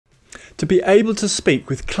To be able to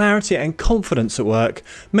speak with clarity and confidence at work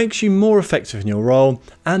makes you more effective in your role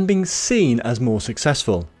and being seen as more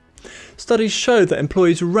successful. Studies show that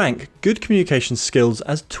employees rank good communication skills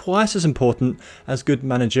as twice as important as good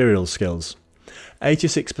managerial skills.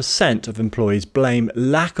 86% of employees blame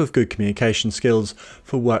lack of good communication skills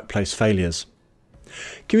for workplace failures.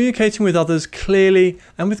 Communicating with others clearly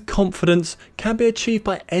and with confidence can be achieved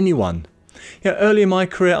by anyone. Early in my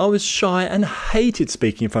career I was shy and hated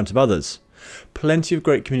speaking in front of others. Plenty of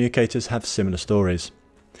great communicators have similar stories.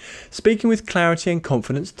 Speaking with clarity and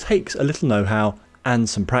confidence takes a little know-how and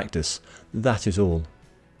some practice. That is all.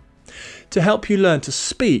 To help you learn to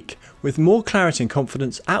speak with more clarity and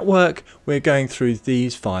confidence at work, we're going through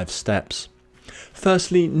these 5 steps.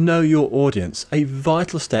 Firstly, know your audience, a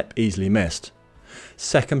vital step easily missed.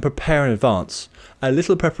 Second, prepare in advance. A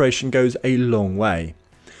little preparation goes a long way.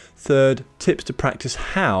 Third, tips to practice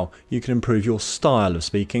how you can improve your style of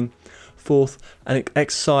speaking. Fourth, an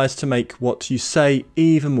exercise to make what you say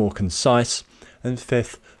even more concise. And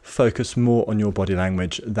fifth, focus more on your body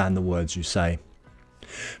language than the words you say.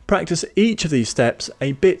 Practice each of these steps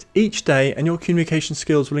a bit each day and your communication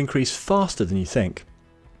skills will increase faster than you think.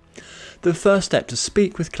 The first step to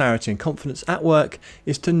speak with clarity and confidence at work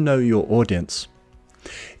is to know your audience.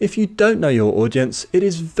 If you don't know your audience, it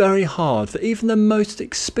is very hard for even the most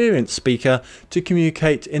experienced speaker to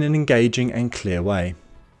communicate in an engaging and clear way.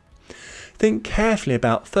 Think carefully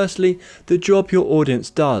about, firstly, the job your audience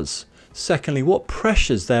does. Secondly, what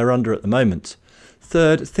pressures they are under at the moment.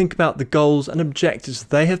 Third, think about the goals and objectives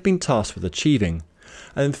they have been tasked with achieving.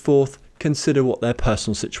 And fourth, consider what their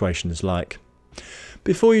personal situation is like.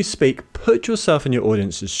 Before you speak, put yourself in your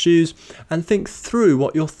audience's shoes and think through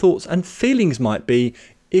what your thoughts and feelings might be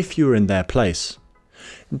if you were in their place.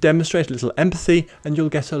 Demonstrate a little empathy and you'll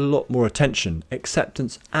get a lot more attention,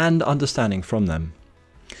 acceptance and understanding from them.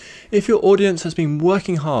 If your audience has been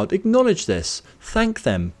working hard, acknowledge this, thank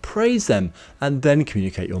them, praise them, and then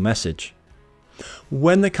communicate your message.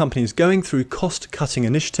 When the company is going through cost-cutting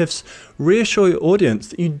initiatives, reassure your audience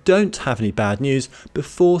that you don't have any bad news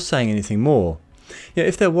before saying anything more.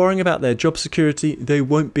 If they're worrying about their job security, they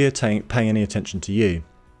won't be paying any attention to you.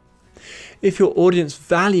 If your audience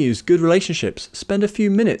values good relationships, spend a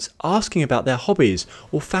few minutes asking about their hobbies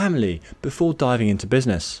or family before diving into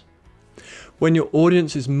business. When your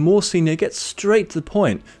audience is more senior, get straight to the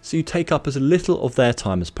point so you take up as little of their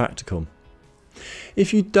time as practical.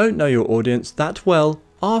 If you don't know your audience that well,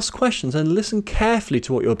 ask questions and listen carefully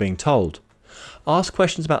to what you're being told. Ask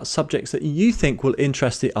questions about subjects that you think will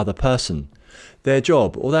interest the other person. Their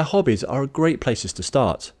job or their hobbies are great places to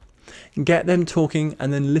start. Get them talking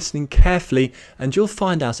and then listening carefully and you'll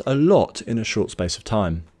find out a lot in a short space of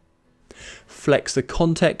time. Flex the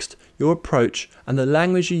context, your approach and the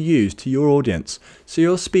language you use to your audience so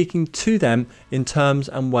you're speaking to them in terms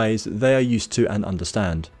and ways that they are used to and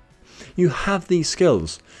understand. You have these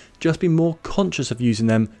skills, just be more conscious of using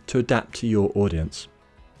them to adapt to your audience.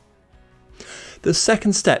 The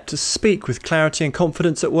second step to speak with clarity and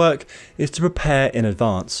confidence at work is to prepare in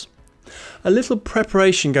advance. A little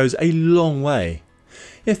preparation goes a long way.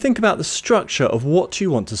 Think about the structure of what you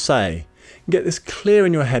want to say. Get this clear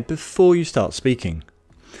in your head before you start speaking.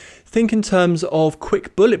 Think in terms of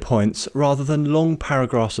quick bullet points rather than long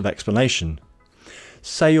paragraphs of explanation.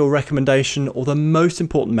 Say your recommendation or the most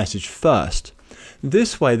important message first.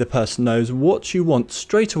 This way the person knows what you want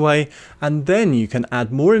straight away and then you can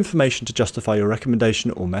add more information to justify your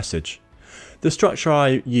recommendation or message. The structure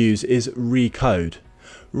I use is RE-code.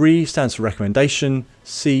 RE stands for recommendation,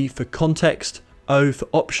 C for context, O for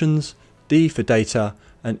options, D for data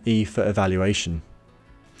and E for evaluation.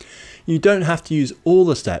 You don't have to use all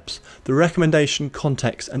the steps. The recommendation,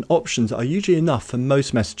 context and options are usually enough for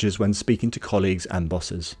most messages when speaking to colleagues and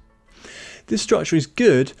bosses. This structure is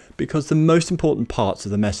good because the most important parts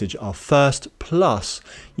of the message are first, plus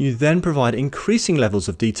you then provide increasing levels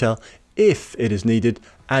of detail if it is needed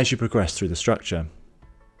as you progress through the structure.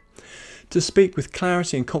 To speak with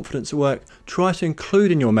clarity and confidence at work, try to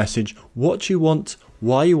include in your message what you want,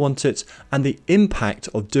 why you want it, and the impact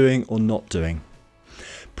of doing or not doing.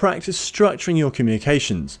 Practice structuring your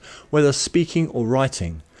communications, whether speaking or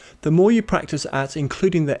writing. The more you practice at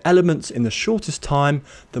including the elements in the shortest time,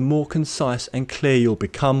 the more concise and clear you'll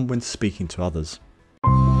become when speaking to others.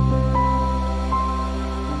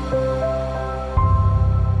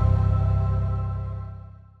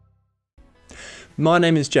 My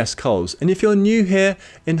name is Jess Coles, and if you're new here,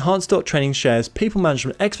 Enhance.training shares people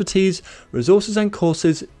management expertise, resources and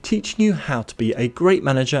courses teaching you how to be a great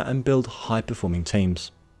manager and build high-performing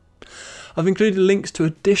teams. I've included links to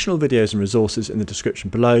additional videos and resources in the description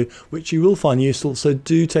below, which you will find useful, so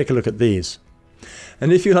do take a look at these.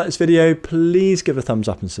 And if you like this video, please give a thumbs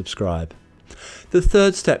up and subscribe. The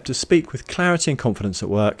third step to speak with clarity and confidence at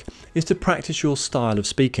work is to practice your style of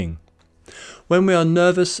speaking. When we are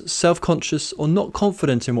nervous, self-conscious, or not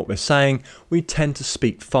confident in what we're saying, we tend to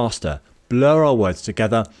speak faster, blur our words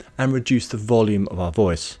together, and reduce the volume of our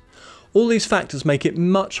voice. All these factors make it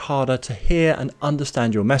much harder to hear and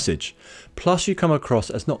understand your message, plus you come across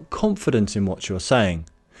as not confident in what you're saying.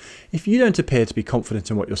 If you don't appear to be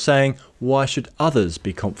confident in what you're saying, why should others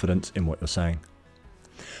be confident in what you're saying?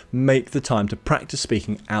 Make the time to practice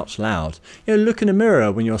speaking out loud. Look in a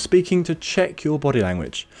mirror when you're speaking to check your body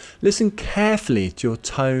language. Listen carefully to your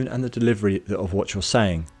tone and the delivery of what you're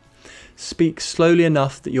saying. Speak slowly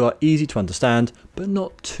enough that you are easy to understand, but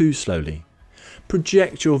not too slowly.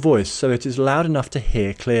 Project your voice so it is loud enough to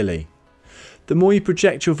hear clearly. The more you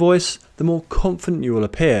project your voice, the more confident you will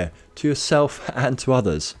appear to yourself and to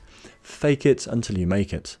others. Fake it until you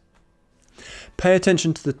make it. Pay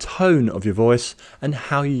attention to the tone of your voice and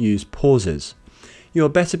how you use pauses. You are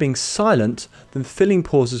better being silent than filling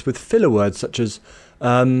pauses with filler words such as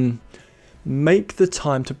Make the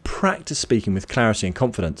time to practice speaking with clarity and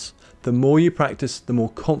confidence. The more you practice, the more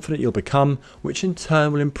confident you'll become, which in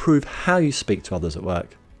turn will improve how you speak to others at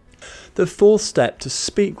work. The fourth step to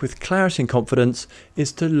speak with clarity and confidence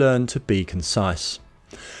is to learn to be concise.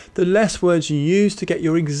 The less words you use to get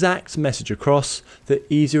your exact message across, the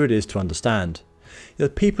easier it is to understand. The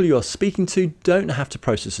people you are speaking to don't have to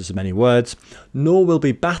process as many words, nor will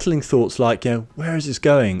be battling thoughts like, where is this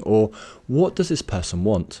going? Or what does this person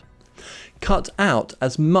want? Cut out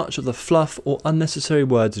as much of the fluff or unnecessary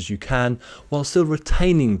words as you can while still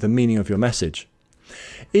retaining the meaning of your message.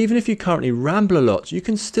 Even if you currently ramble a lot, you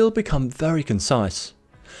can still become very concise.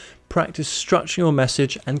 Practice structuring your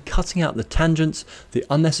message and cutting out the tangents, the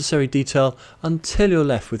unnecessary detail, until you're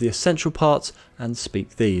left with the essential parts and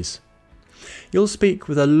speak these. You'll speak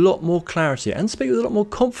with a lot more clarity and speak with a lot more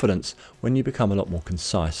confidence when you become a lot more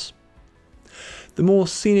concise. The more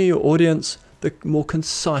senior your audience, the more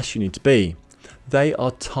concise you need to be. They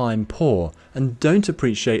are time poor and don't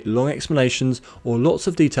appreciate long explanations or lots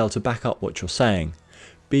of detail to back up what you're saying.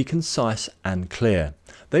 Be concise and clear.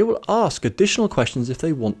 They will ask additional questions if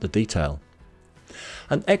they want the detail.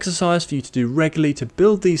 An exercise for you to do regularly to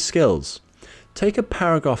build these skills. Take a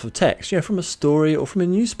paragraph of text, from a story or from a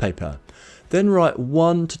newspaper. Then write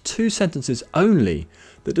 1 to 2 sentences only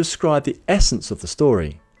that describe the essence of the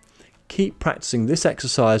story. Keep practicing this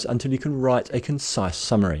exercise until you can write a concise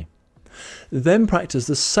summary. Then practice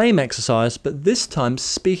the same exercise, but this time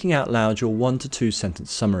speaking out loud your 1 to 2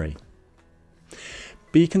 sentence summary.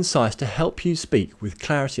 Be concise to help you speak with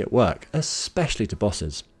clarity at work, especially to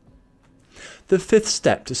bosses. The fifth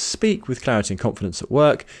step to speak with clarity and confidence at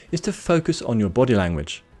work is to focus on your body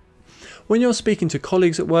language. When you're speaking to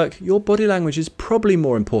colleagues at work, your body language is probably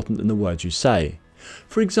more important than the words you say.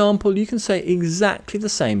 For example, you can say exactly the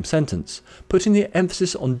same sentence, putting the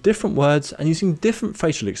emphasis on different words and using different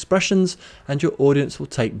facial expressions, and your audience will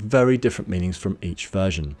take very different meanings from each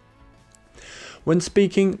version. When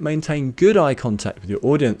speaking, maintain good eye contact with your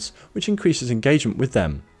audience, which increases engagement with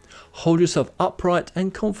them. Hold yourself upright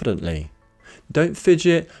and confidently. Don't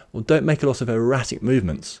fidget or don't make a lot of erratic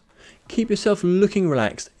movements. Keep yourself looking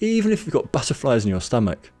relaxed, even if you've got butterflies in your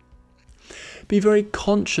stomach. Be very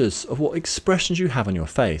conscious of what expressions you have on your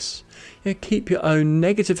face. Keep your own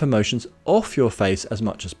negative emotions off your face as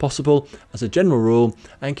much as possible as a general rule,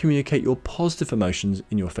 and communicate your positive emotions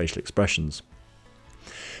in your facial expressions.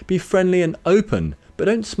 Be friendly and open, but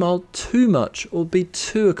don't smile too much or be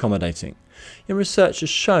too accommodating. Research has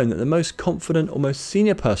shown that the most confident or most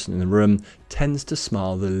senior person in the room tends to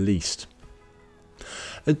smile the least.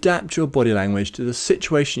 Adapt your body language to the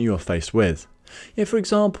situation you are faced with. For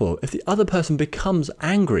example, if the other person becomes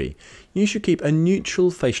angry, you should keep a neutral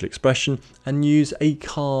facial expression and use a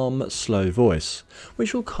calm, slow voice,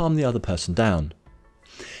 which will calm the other person down.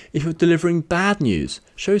 If you're delivering bad news,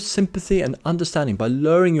 show sympathy and understanding by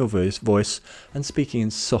lowering your voice and speaking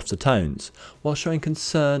in softer tones, while showing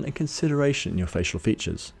concern and consideration in your facial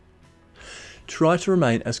features. Try to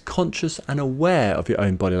remain as conscious and aware of your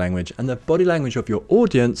own body language and the body language of your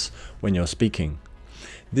audience when you're speaking.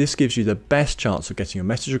 This gives you the best chance of getting your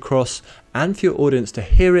message across and for your audience to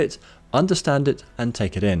hear it, understand it, and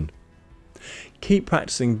take it in. Keep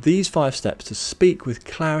practicing these 5 steps to speak with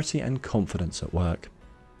clarity and confidence at work.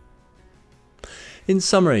 In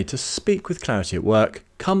summary, to speak with clarity at work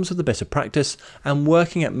comes with a bit of practice and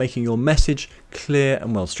working at making your message clear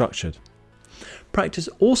and well structured. Practice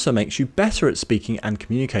also makes you better at speaking and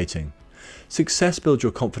communicating. Success builds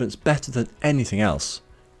your confidence better than anything else.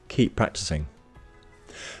 Keep practicing.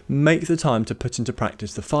 Make the time to put into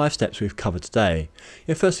practice the 5 steps we've covered today.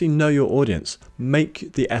 Firstly, know your audience.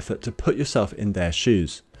 Make the effort to put yourself in their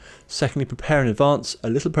shoes. Secondly, prepare in advance. A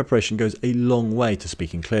little preparation goes a long way to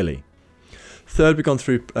speaking clearly. Third, we've gone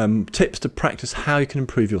through tips to practice how you can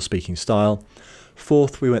improve your speaking style.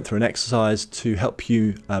 Fourth, we went through an exercise to help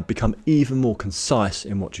you become even more concise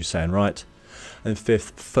in what you say and write. And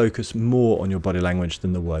fifth, focus more on your body language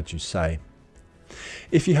than the words you say.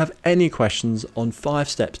 If you have any questions on 5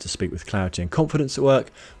 steps to speak with clarity and confidence at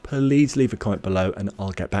work, please leave a comment below and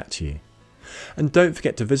I'll get back to you. And don't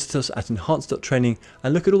forget to visit us at Enhance.training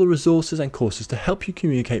and look at all the resources and courses to help you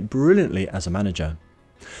communicate brilliantly as a manager.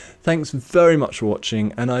 Thanks very much for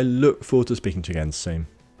watching, and I look forward to speaking to you again soon.